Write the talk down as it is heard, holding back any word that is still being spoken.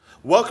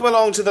Welcome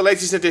along to the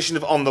latest edition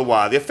of On The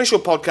Wire, the official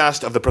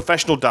podcast of the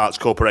Professional Darts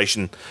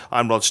Corporation.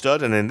 I'm Rod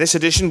Studd, and in this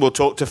edition we'll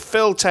talk to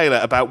Phil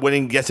Taylor about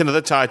winning yet another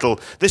title,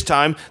 this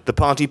time the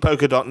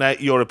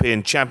PartyPoker.net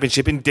European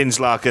Championship in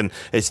Dinslaken.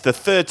 It's the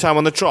third time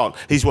on the trot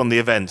he's won the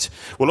event.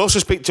 We'll also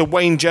speak to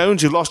Wayne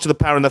Jones, who lost to the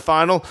Power in the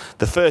final,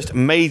 the first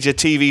major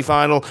TV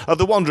final of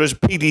the Wanderers'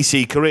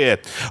 PDC career.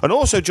 And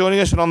also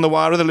joining us on The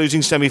Wire are the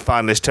losing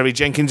semi-finalists Terry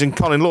Jenkins and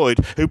Colin Lloyd,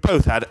 who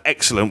both had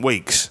excellent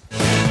weeks.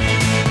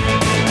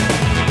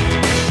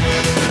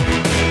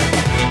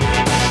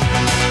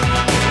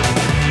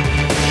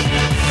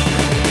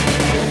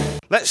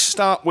 Let's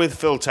start with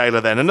Phil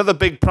Taylor then. Another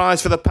big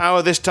prize for the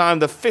Power, this time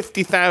the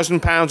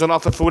 £50,000 on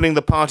offer for winning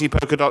the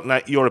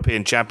PartyPoker.net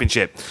European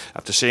Championship.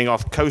 After seeing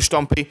off Co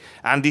Stompy,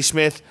 Andy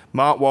Smith,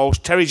 Mark Walsh,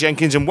 Terry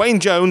Jenkins and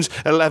Wayne Jones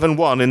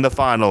 11-1 in the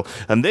final.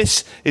 And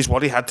this is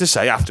what he had to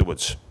say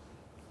afterwards.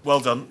 Well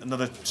done,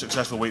 another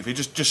successful week for you.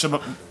 Just sum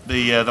up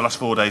the last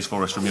 4 days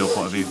for us from your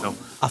point of view, Phil.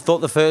 I thought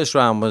the first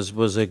round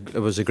was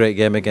a great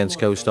game against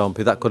Co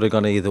Stompy. That could have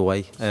gone either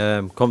way.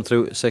 Come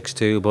through at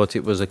 6-2, but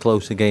it was a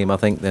closer game, I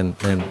think, than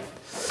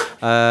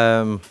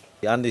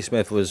Andy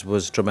Smith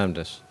was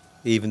tremendous.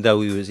 Even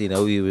though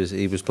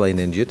he was playing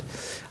injured,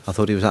 I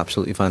thought he was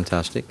absolutely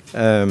fantastic.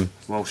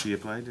 Walsh, you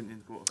played, didn't you,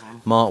 in the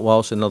quarterfinal? Mark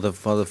Walsh, another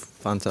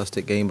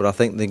fantastic game. But I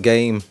think the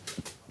game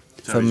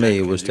for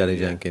me was Terry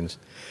Jenkins,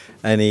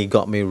 and he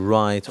got me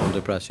right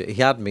under pressure. He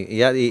had me. He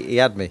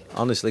had me.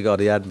 Honestly, God,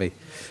 he had me.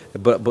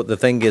 But the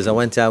thing is, I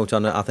went out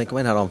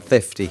on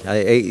 50. I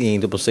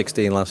 18 double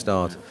 16 last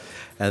start.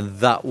 And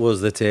that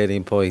was the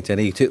turning point. And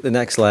he took the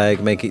next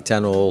leg, make it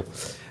 10-all.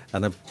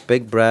 And a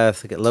big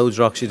breath, get loads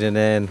of oxygen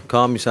in,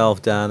 calm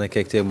yourself down, and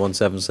kicked in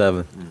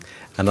 177.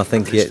 And I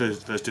think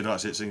first two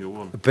nights hit single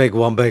one. Big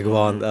one.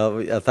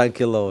 Thank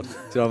you, Lord. Do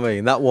you know what I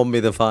mean? That won me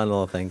the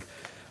final, I think.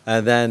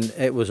 And then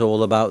it was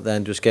all about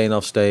then just getting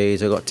off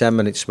stage. I got 10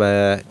 minutes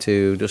spare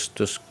to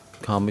just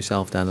calm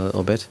myself down a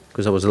little bit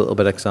because I was a little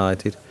bit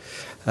excited.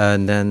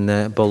 And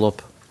then bull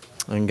up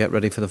and get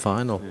ready for the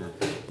final.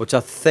 Yeah. Which I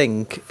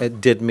think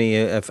it did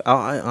me.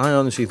 I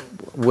honestly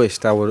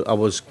wished I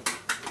was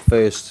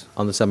first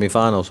on the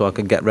semi-final so I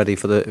could get ready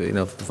for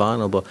the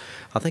final. But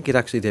I think it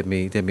actually did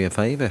me a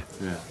favour.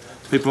 Yeah.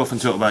 People often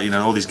talk about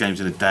all these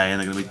games in a day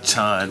and they're going to be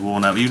tired,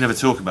 worn out. But you never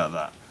talk about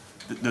that.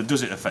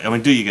 Does it affect? I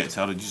mean, do you get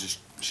tired or do you just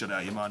shut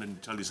out your mind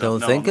and tell yourself?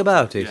 Don't think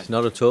about it. Yeah.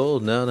 Not at all.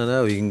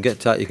 No. You can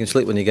get tired. You can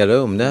sleep when you get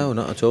home. No,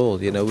 not at all.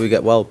 We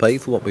get well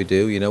paid for what we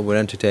do. We're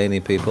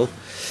entertaining people,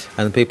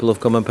 and people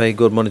have come and paid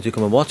good money to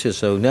come and watch us.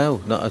 So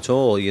no, not at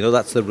all.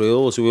 That's the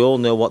rules. We all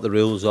know what the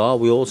rules are.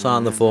 We all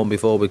sign the form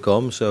before we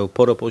come. So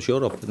put up or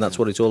shut up, and that's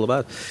what it's all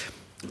about.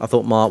 I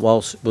thought Mark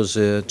Walsh was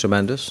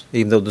tremendous,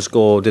 even though the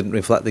score didn't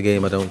reflect the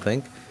game. I don't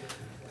think.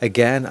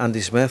 Again,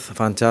 Andy Smith,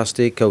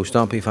 fantastic. Co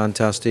Stompy,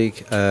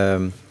 fantastic.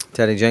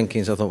 Terry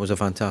Jenkins, I thought, was a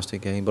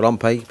fantastic game. But on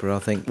paper, I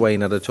think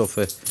Wayne had a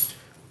tougher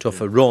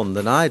run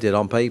than I did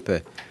on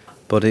paper.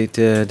 But it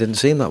didn't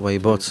seem that way.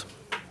 But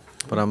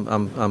I'm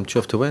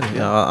chuffed to win.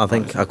 I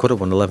think I could have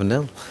won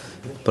 11-0,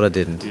 but I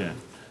didn't. Yeah,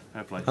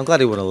 fair play. I'm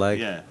glad he won a leg.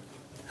 Yeah.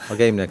 I'll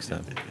get him next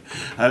time.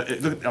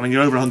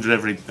 You're over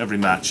 100 every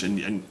match,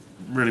 and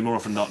really more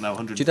often not now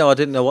 100. Do you know, I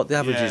didn't know what the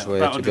averages were,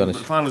 to be honest.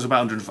 The final was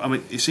about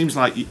 100. It seems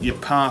like your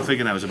par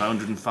figure now is about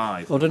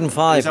 105.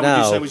 105 is that now.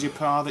 What you say was your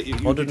par?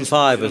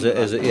 105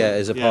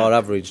 is a par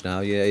average now.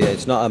 Yeah.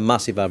 It's not a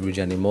massive average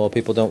anymore.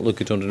 People don't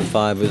look at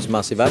 105 as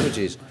massive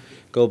averages.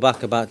 Go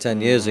back about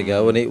 10 years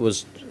ago and it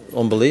was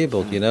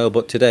unbelievable,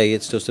 But today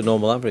it's just a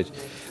normal average.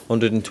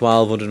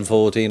 112,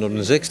 114,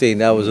 116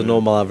 now is a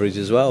normal average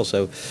as well.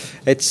 So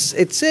it's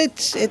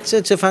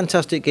a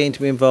fantastic game to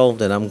be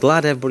involved in. I'm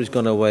glad everybody's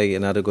gone away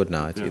and had a good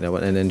night,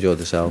 and enjoyed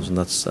themselves, and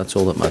that's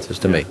all that matters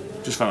to me.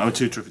 Just fun.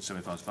 Two terrific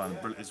semi-finals.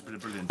 It's been a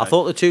brilliant day. I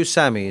thought the two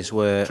semis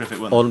were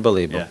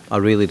unbelievable. Yeah. I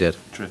really did.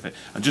 Terrific.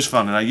 And just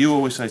fun. Now you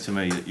always say to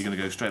me that you're going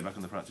to go straight back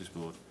on the practice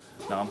board.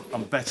 Now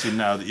I'm betting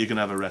now that you're going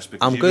to have a rest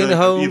because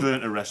you've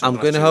earned a rest. I'm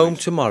going home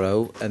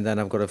tomorrow, and then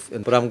I'm going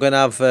to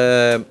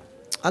have.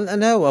 I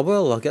know I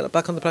will. I'll get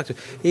back on the practice.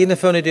 Even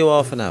if I only do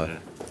half an hour.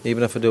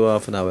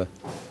 Yeah.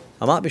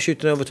 I might be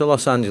shooting over to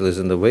Los Angeles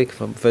in the week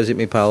to visit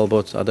my pal,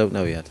 but I don't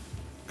know yet.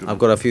 I've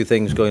got a few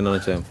things going on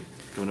at home.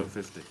 Coming up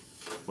 50.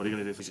 What are you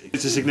going to do?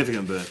 It's a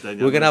significant birthday.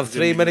 We're going to have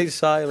 3 minutes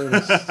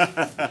silence.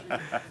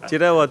 Do you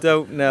know? I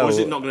don't know. Or is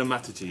it not going to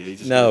matter to you?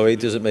 No, it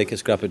doesn't make a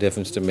scrap of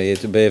difference to me.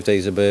 It's a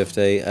birthday's a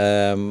birthday.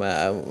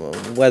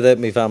 Whether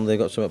my family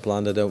got something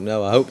planned, I don't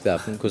know. I hope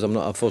that, because I'm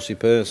not a fussy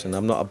person.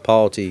 I'm not a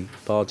party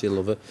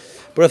lover.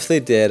 But if they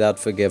did, I'd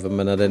forgive them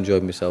and I'd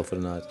enjoy myself for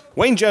the night.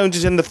 Wayne Jones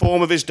is in the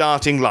form of his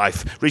darting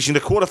life, reaching the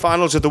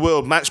quarterfinals of the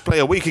World Match Play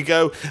a week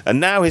ago,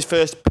 and now his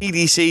first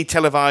PDC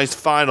televised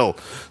final.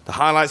 The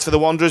highlights for the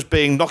Wanderers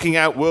being knocking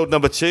out world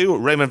number 2,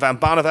 Raymond van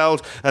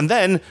Barneveld, and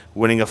then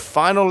winning a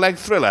final leg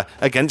thriller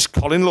against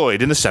Colin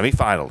Lloyd in the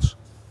semi-finals.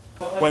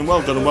 Wayne,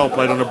 well done and well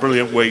played on a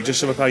brilliant week. Just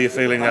some of how you're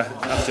feeling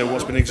after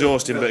what's been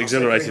exhausting but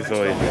exhilarating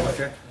for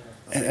you.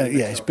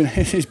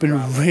 It's been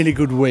a really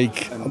good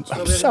week. I'm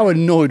so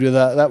annoyed with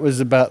that. That was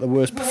about the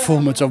worst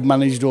performance I've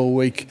managed all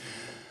week.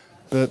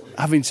 But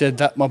having said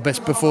that, my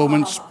best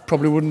performance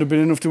probably wouldn't have been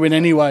enough to win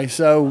anyway.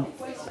 So,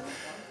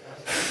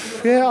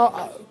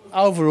 yeah,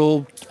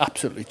 overall,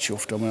 absolutely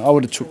chuffed. I mean, I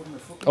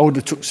would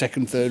have took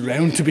second, third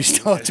round to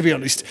be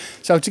honest.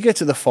 So to get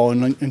to the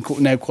final and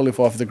now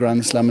qualify for the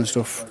Grand Slam and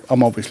stuff,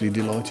 I'm obviously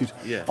delighted.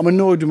 Yeah. I'm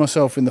annoyed with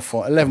myself in the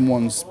fight.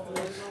 11-1's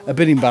a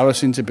bit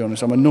embarrassing, to be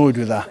honest. I'm annoyed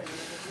with that.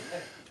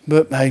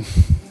 But hey,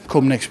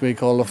 come next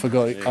week, I'll have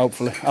forgot it.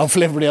 Hopefully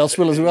everybody else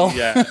will as well.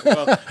 Yeah,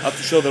 well, I'm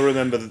sure they'll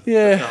remember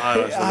the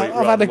highlights of the week.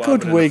 I've had a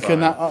good week,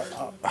 and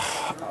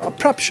I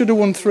perhaps should have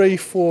won 3,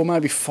 4,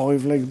 maybe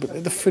 5 legs,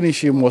 but the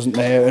finishing wasn't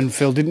there, and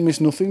Phil didn't miss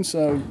nothing,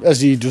 so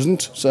as he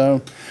doesn't.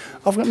 So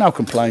I've got no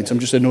complaints. I'm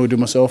just annoyed with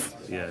myself.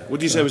 Yeah.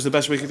 Would you say it was the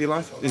best week of your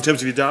life in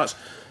terms of your darts?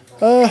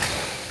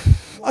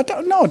 I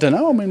don't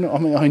know. I mean,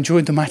 I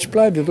enjoyed the match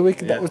play the other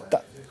week. Yeah.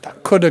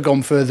 That could have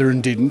gone further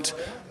and didn't.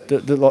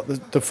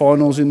 The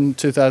finals in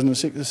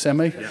 2006, the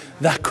semi,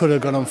 that could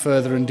have gone on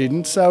further and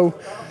didn't. So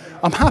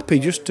I'm happy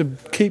just to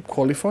keep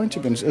qualifying, to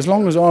be honest. As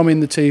long as I'm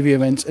in the TV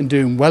events and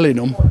doing well in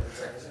them,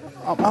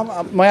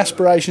 my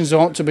aspirations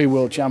aren't to be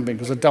world champion,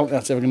 because I don't think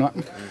that's ever going to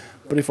happen.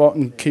 But if I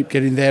can keep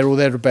getting there or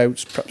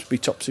thereabouts, perhaps be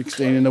top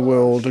 16 in the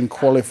world and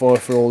qualify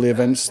for all the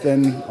events,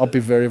 then I'll be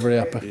very, very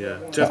happy. Yeah,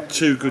 to have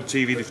 2 good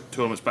TV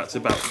tournaments back to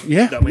back.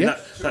 Yeah, I mean,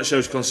 that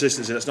shows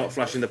consistency. That's not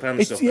flash in the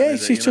pan stuff.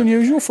 It's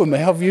unusual for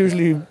me. I've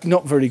usually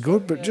not very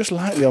good, but just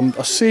lately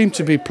I seem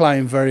to be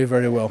playing very,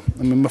 very well.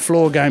 I mean, my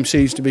floor game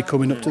seems to be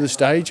coming up to the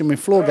stage. I mean,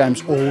 floor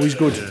game's always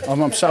good.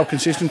 I'm so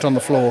consistent on the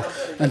floor,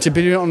 and to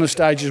be doing it on the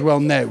stage as well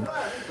now,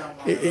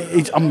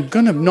 I'm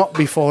going to not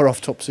be far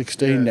off top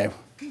 16 now,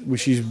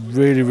 which is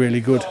really,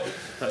 really good.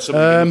 That's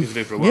something you're looking to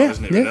do for a while,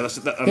 isn't it? Really? That's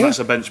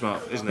a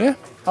benchmark, isn't it?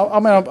 Yeah. I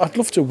mean, I'd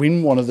love to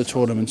win one of the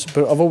tournaments,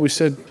 but I've always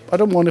said I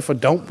don't mind if I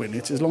don't win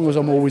it, as long as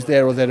I'm always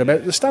there or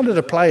thereabout. The standard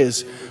of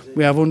players,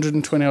 we have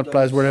 120 odd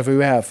players wherever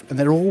we have, and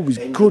they're always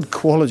good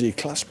quality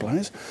class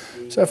players.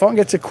 So if I can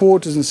get to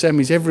quarters and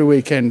semis every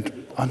weekend,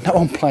 I know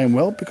I'm playing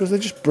well, because they're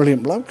just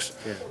brilliant blokes.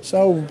 Yeah.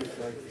 So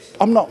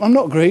I'm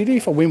not greedy.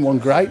 If I win one,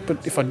 great,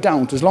 but if I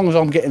don't, as long as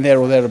I'm getting there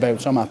or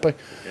thereabouts, I'm happy.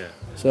 Yeah.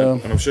 So,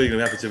 and I'm sure you're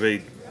going to be happy to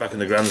be back in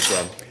the Grand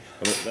Slam.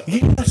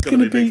 That's going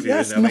to be big for you,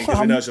 isn't it? Because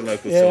we know it's a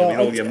local tournament,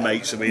 all your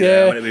mates will be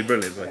there, and it'll be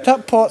brilliant. But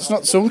that part's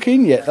not sunk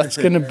in yet. That's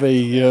going to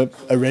be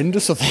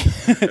horrendous, I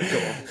think.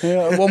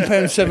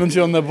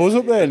 £1.70 on the buzz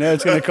up there now,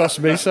 it's going to cost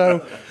me.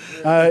 So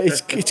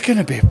it's going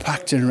to be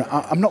packed in.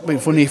 I'm not being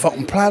funny. If I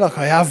can play like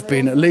I have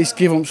been, at least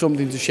give them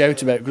something to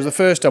shout about, because the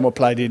first time I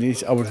played in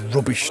it, I was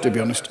rubbish, to be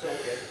honest.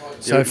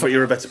 So but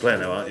you're a better player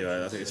now, aren't you?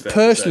 I think it's fair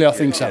personally, I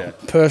think so. Yeah.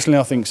 Personally,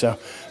 I think so.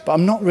 But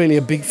I'm not really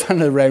a big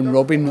fan of round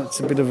robin. It's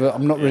a bit of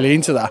I'm not really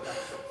into that.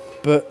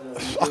 But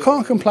I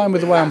can't complain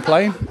with the way I'm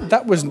playing.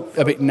 That was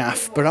a bit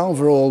naff, but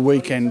overall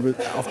weekend,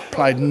 I've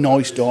played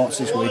nice darts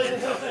this week,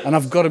 and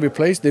I've got to be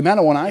pleased. The amount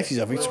of 180s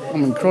I've hit, I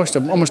mean, Christ, I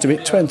must have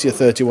hit 20 or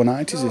 30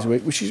 180s this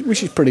week, which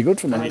is pretty good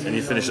for me. And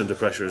you finished under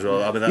pressure as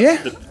well. I mean,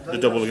 the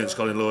double against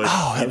Colin Lloyd.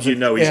 He's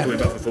coming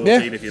back for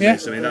 14 if you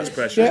miss. I mean, that's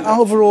pressure. Yeah,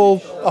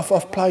 overall,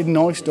 I've played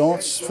nice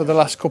darts for the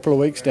last couple of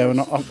weeks now,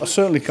 and I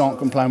certainly can't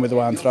complain with the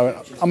way I'm throwing.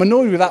 I'm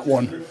annoyed with that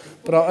one.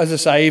 But as I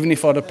say, even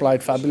if I'd have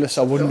played fabulous,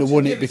 I wouldn't have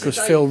won it, because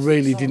Phil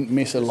really didn't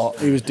miss a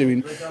lot. I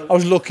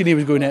was looking, he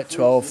was going at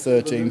 12,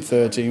 13,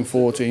 13,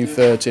 14,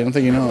 13. I'm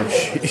thinking, oh,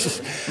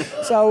 Jesus.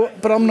 So,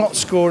 but I'm not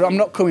scoring, I'm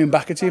not coming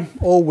back at him.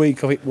 All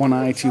week I've hit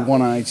 180,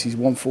 180s,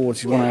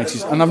 140s,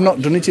 180s, and I've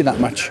not done it in that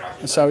much.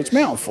 So it's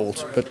my own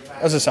fault. But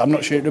as I say, I'm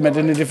not sure it would have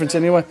made any difference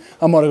anyway.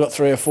 I might have got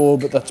 3 or 4,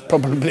 but that's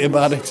probably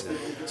about it.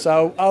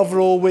 So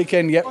overall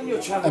weekend,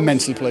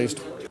 immensely pleased.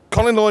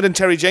 Colin Lloyd and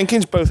Terry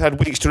Jenkins both had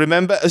weeks to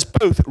remember, as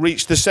both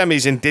reached the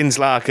semis in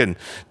Dinslarken.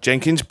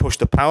 Jenkins pushed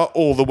the power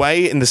all the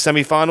way in the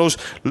semi-finals,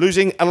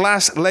 losing a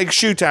last leg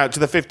shootout to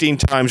the 15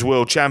 times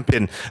world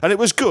champion. And it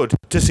was good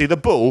to see the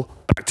Bull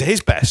back to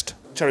his best.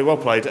 Terry, well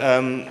played.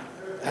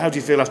 How do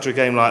you feel after a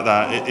game like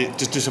that?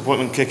 Does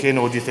disappointment kick in,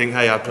 or do you think,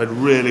 hey, I played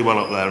really well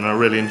up there and I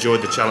really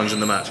enjoyed the challenge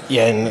and the match?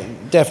 Yeah,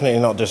 and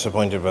definitely not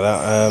disappointed with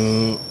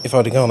that. If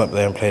I'd have gone up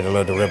there and played a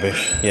load of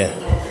rubbish,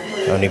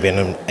 only been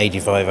an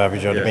 85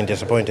 average, I'd have been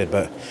disappointed.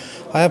 But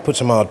I have put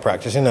some hard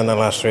practice in the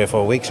last 3 or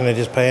 4 weeks, and it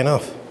is paying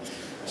off.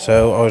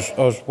 So I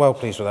was well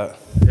pleased with that.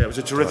 Yeah, it was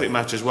a terrific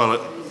match as well.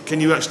 Can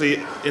you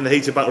actually, in the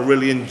heat of battle,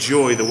 really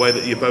enjoy the way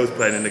that you're both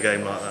playing in the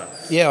game like that?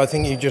 Yeah, I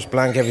think you just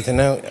blank everything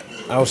out.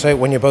 I'll say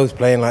when you're both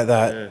playing like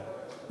that,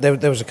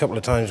 there was a couple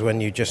of times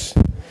when a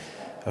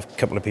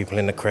couple of people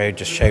in the crowd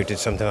just shouted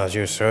something as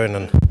you were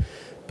throwing,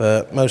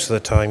 but most of the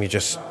time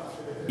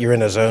you're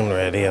in a zone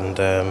really,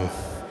 and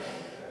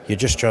you're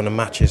just trying to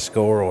match his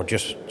score or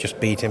just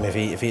beat him. If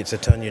he hits a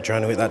ton, you're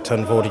trying to hit that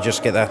ton 40,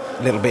 just get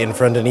that little bit in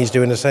front, and he's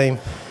doing the same.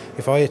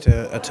 If I hit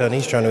a ton,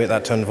 he's trying to hit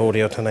that ton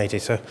 40 or ton 80.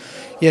 So,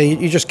 yeah,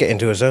 you just get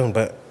into a zone,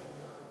 but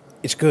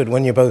it's good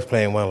when you're both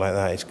playing well like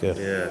that. It's good.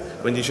 Yeah.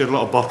 When you showed a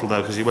lot of bottle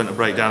though, because you went to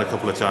break down a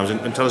couple of times,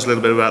 and tell us a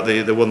little bit about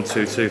the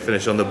 1-2-2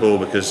 finish on the Bull,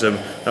 because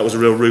that was a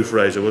real roof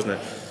raiser, wasn't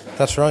it?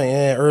 That's right.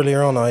 Yeah.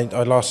 Earlier on,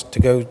 I lost to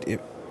go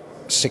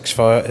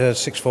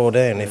 6-4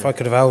 down. If I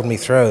could have held me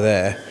throw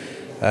there,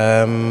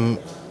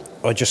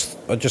 I just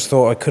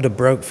thought I could have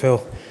broke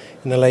Phil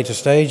in the later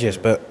stages,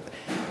 but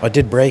I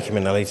did break him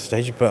in the later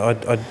stages,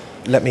 but I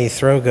let me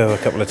throw go a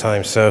couple of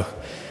times, so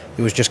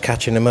it was just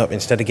catching him up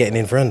instead of getting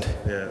in front.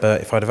 Yeah.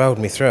 But if I'd have held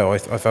me throw, I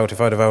felt if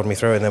I'd have held me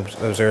throw in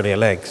those earlier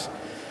legs,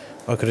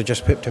 I could have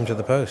just pipped him to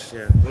the post.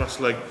 Yeah, the last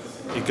leg,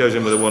 he goes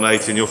in with a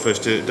 180, and your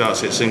first two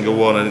darts hit single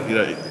one, and you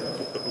know,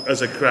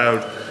 as a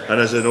crowd and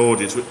as an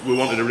audience, we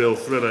wanted a real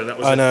thriller, and that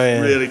was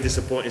a really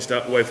disappointing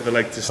start way for the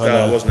leg to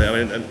start, wasn't it?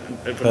 I mean,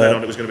 and from then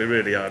on, it was going to be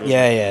really hard. Wasn't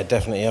it? Yeah,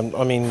 definitely.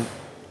 I mean,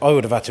 I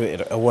would have had to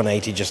hit a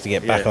 180 just to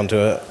get back onto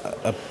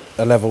a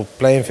level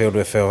playing field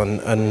with Phil,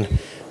 and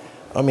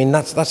I mean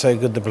that's how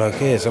good the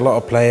bloke is. A lot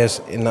of players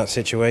in that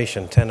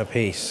situation, 10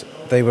 apiece,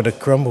 they would have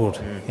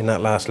crumbled in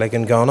that last leg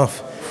and gone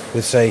off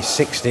with say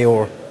 60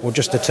 or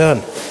just a turn,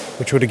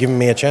 which would have given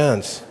me a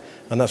chance.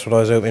 And that's what I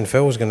was hoping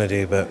Phil was going to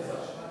do, but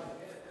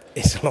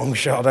it's a long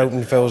shot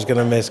hoping Phil was going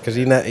to miss, because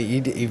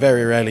he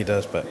very rarely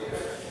does. But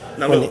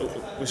now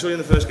look, we saw you in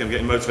the first game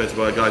getting motivated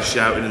by a guy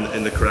shouting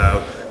in the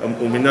crowd,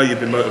 and we know you've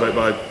been motivated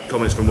by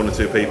comments from one or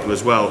two people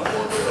as well.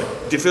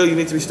 Do you feel you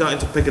need to be starting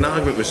to pick an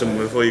argument with someone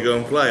before you go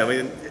and play? I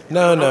mean,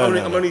 No.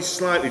 I'm only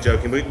slightly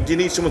joking, but do you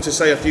need someone to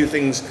say a few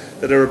things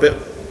that are a bit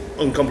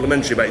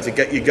uncomplimentary about you to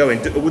get you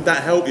going? Would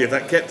that help you if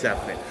that kept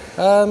happening?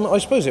 I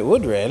suppose it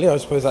would, really. I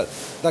suppose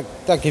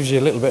that gives you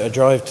a little bit of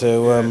drive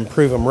to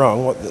prove them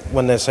wrong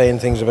when they're saying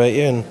things about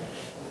you. And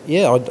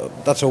yeah,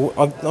 that's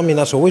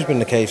always been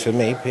the case with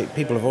me.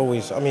 People have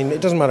always. I mean, it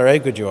doesn't matter how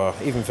good you are.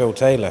 Even Phil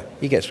Taylor,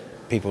 he gets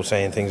people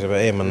saying things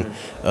about him,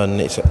 and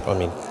it's. I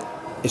mean,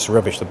 it's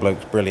rubbish. The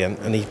bloke's brilliant,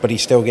 but he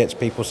still gets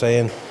people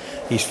saying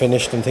he's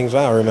finished and things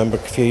like that. I remember a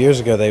few years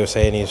ago they were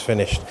saying he's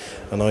finished,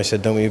 and I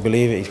said, "Don't you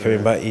believe it? He's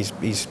coming back. He's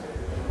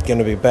going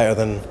to be better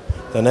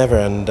than ever."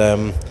 And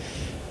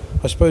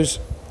I suppose,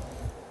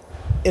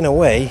 in a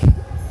way,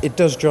 it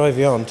does drive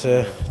you on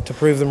to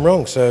prove them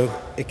wrong. So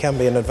it can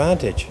be an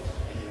advantage.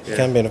 It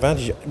can be an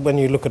advantage when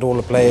you look at all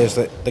the players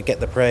that get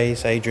the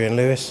praise. Adrian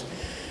Lewis,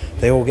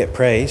 they all get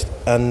praised,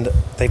 and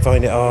they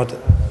find it hard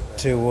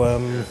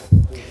to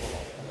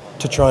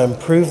try and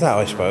prove that,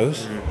 I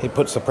suppose. It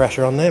puts the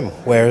pressure on them,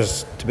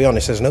 whereas, to be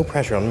honest, there's no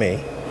pressure on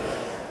me.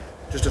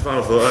 Just a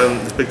final thought,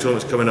 this big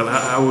tournament's coming up.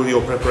 How will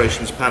your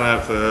preparations pan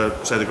out for,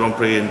 say, the Grand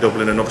Prix in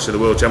Dublin and obviously the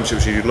World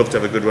Championships? You'd love to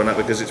have a good run at,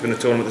 because it's been a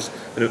tournament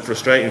that's been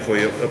frustrating for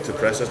you up to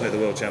press, hasn't it, the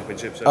World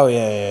Championships? So Oh,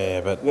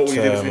 yeah. But what will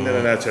you do between then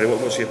and now, Terry?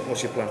 What's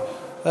your plan?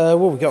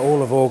 Well, we've got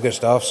all of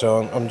August off, so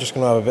I'm just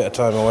going to have a bit of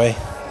time away,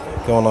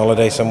 go on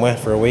holiday somewhere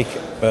for a week.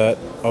 But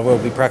I will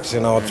be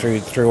practising hard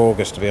through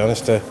August, to be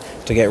honest, to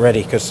get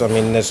ready, because I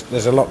mean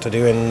there's a lot to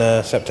do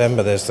in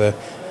September. There's the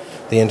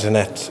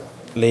Internet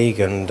League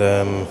and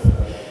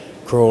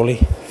Crawley,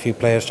 a few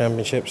Players'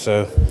 Championships,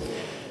 so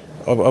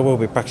I will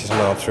be practising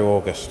hard through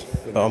August.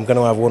 But I'm going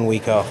to have 1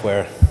 week off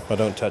where I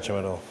don't touch him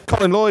at all.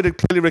 Colin Lloyd had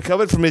clearly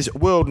recovered from his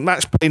world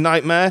match play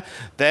nightmare.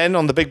 Then,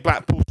 on the big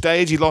Blackpool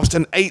stage, he lost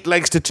an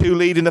 8-legs-to-2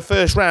 lead in the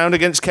first round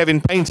against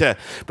Kevin Painter.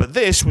 But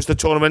this was the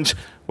tournament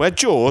where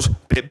Jaws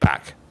bit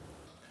back.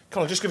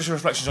 Colin, just give us your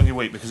reflections on your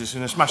week, because it's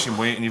been a smashing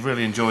week and you've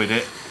really enjoyed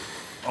it.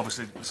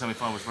 Obviously, the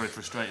semi-final was very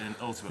frustrating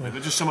ultimately,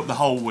 but just sum up the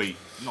whole week,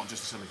 not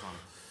just the semi-final.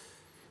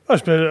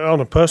 It's been, on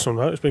a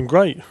personal note, it's been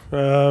great.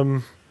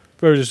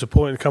 Very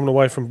disappointed coming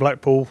away from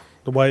Blackpool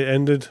the way it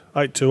ended,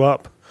 8-2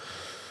 up.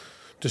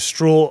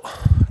 Distraught,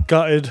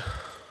 gutted,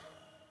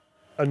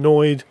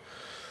 annoyed.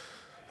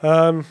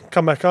 Come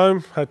back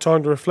home, had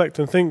time to reflect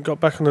and think, got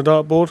back on the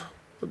dartboard.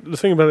 But the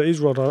thing about it is,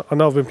 Rod, I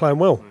know I've been playing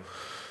well.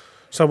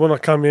 So when I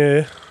come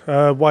here,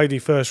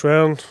 Wadey first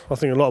round, I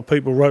think a lot of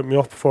people wrote me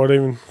off before I'd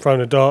even thrown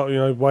a dart. You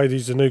know,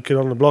 Wadey's the new kid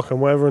on the block and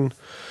whatever. And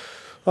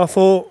I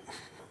thought,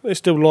 there's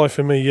still life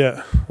in me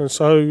yet. And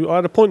so I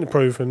had a point to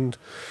prove. And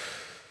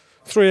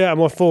 3 out of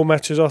my 4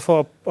 matches, I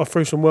thought I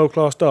threw some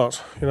world-class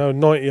darts. You know,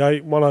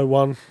 98,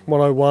 101,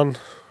 101.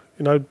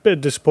 You know, a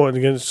bit disappointed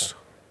against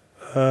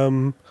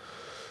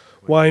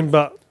Wayne,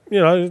 but,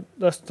 you know,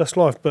 that's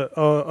life. But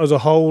as a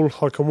whole,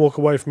 I can walk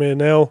away from here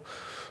now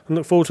and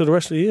look forward to the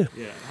rest of the year.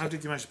 Yeah. How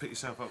did you manage to pick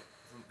yourself up?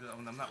 I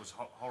mean, that was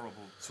horrible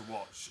to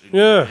watch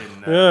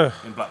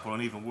in Blackpool,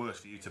 and even worse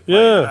for you to play.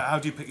 Yeah. How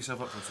do you pick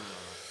yourself up from something like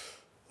that?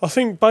 I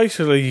think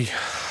basically,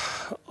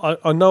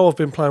 I know I've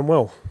been playing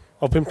well.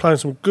 I've been playing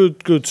some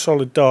good,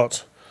 solid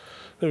darts.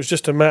 It was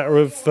just a matter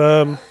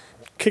of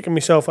kicking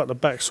myself at the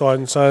backside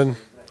and saying,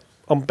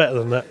 I'm better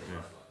than that.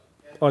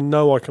 Yeah. I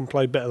know I can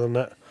play better than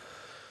that.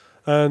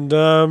 And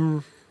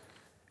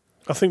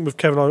I think with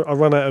Kevin, I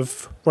run out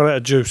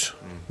of juice.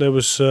 There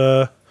was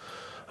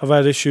I've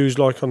had issues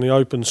like on the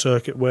open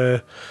circuit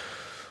where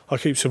I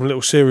keep some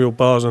little cereal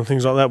bars and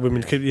things like that with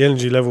me to keep the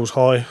energy levels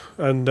high,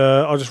 and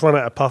I just ran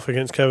out of puff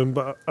against Kevin,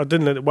 but I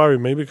didn't let it worry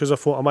me because I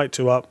thought I'm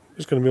 8-2 up,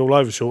 it's going to be all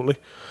over shortly,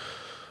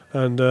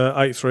 and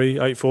 8-3,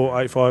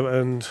 8-4,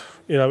 8-5, and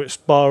you know, it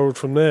spiralled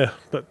from there.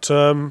 But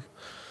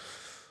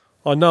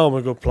I know I'm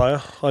a good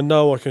player, I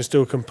know I can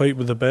still compete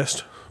with the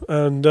best,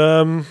 and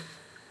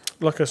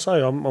like I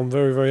say, I'm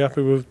very, very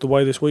happy with the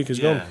way this week has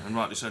gone. Yeah, and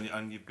rightly so,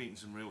 and you've beaten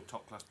some real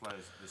top-class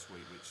players this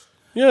week, which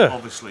Yeah.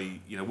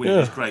 Obviously, winning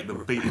is great,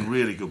 but beating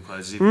really good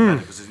players is even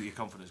better because your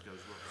confidence goes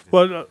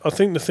Well, I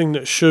think the thing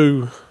that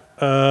Shu,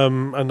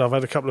 and I've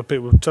had a couple of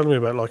people telling me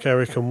about, like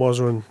Eric and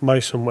Wazza and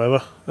Mason,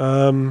 whatever,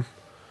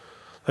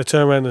 they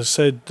turned around and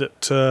said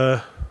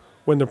that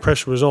when the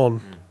pressure was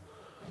on,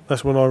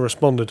 that's when I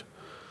responded.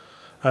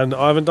 And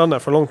I haven't done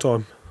that for a long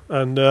time.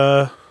 And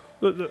it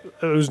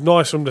was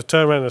nice for them to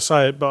turn around and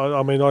say it, but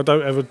I mean, I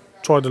don't ever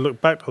try to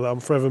look back to that. I'm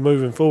forever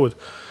moving forward.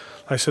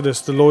 They said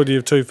it's the Lloydie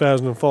of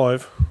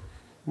 2005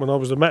 when I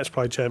was the match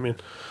play champion.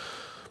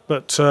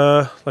 But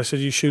they said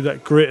you shoot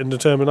that grit and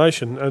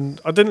determination.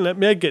 And I didn't let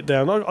my head get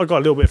down. I got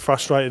a little bit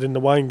frustrated in the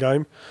Wayne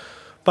game.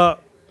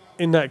 But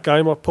in that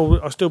game,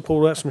 I still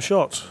pulled out some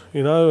shots,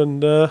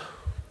 and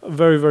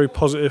very, very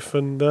positive.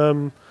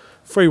 And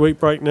 3-week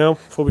break now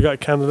before we go to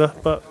Canada.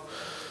 But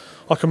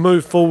I can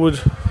move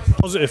forward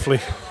positively.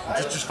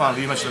 Just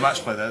finally, you mentioned the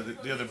match play there.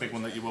 The other big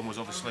one that you won was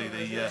obviously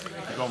the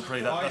Grand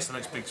Prix. That's the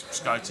next big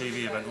Sky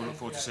TV event. We look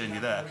forward to seeing you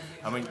there.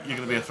 I mean, you're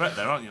going to be a threat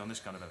there, aren't you, on this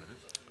kind of evidence?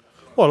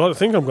 Well, I like to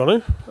think I'm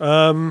going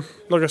to.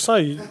 Like I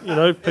say,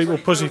 people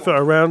pussyfoot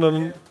around,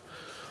 and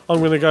I'm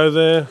going to go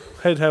there,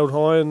 head held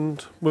high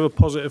and with a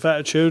positive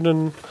attitude,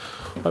 and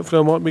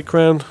hopefully I might be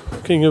crowned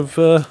King of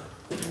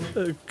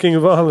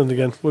Ireland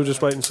again. We'll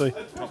just wait and see.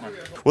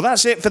 Well,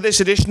 that's it for this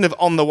edition of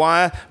On The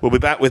Wire. We'll be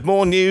back with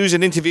more news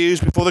and interviews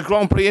before the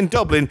Grand Prix in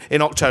Dublin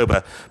in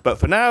October. But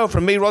for now,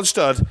 from me, Rod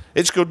Studd,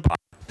 it's goodbye.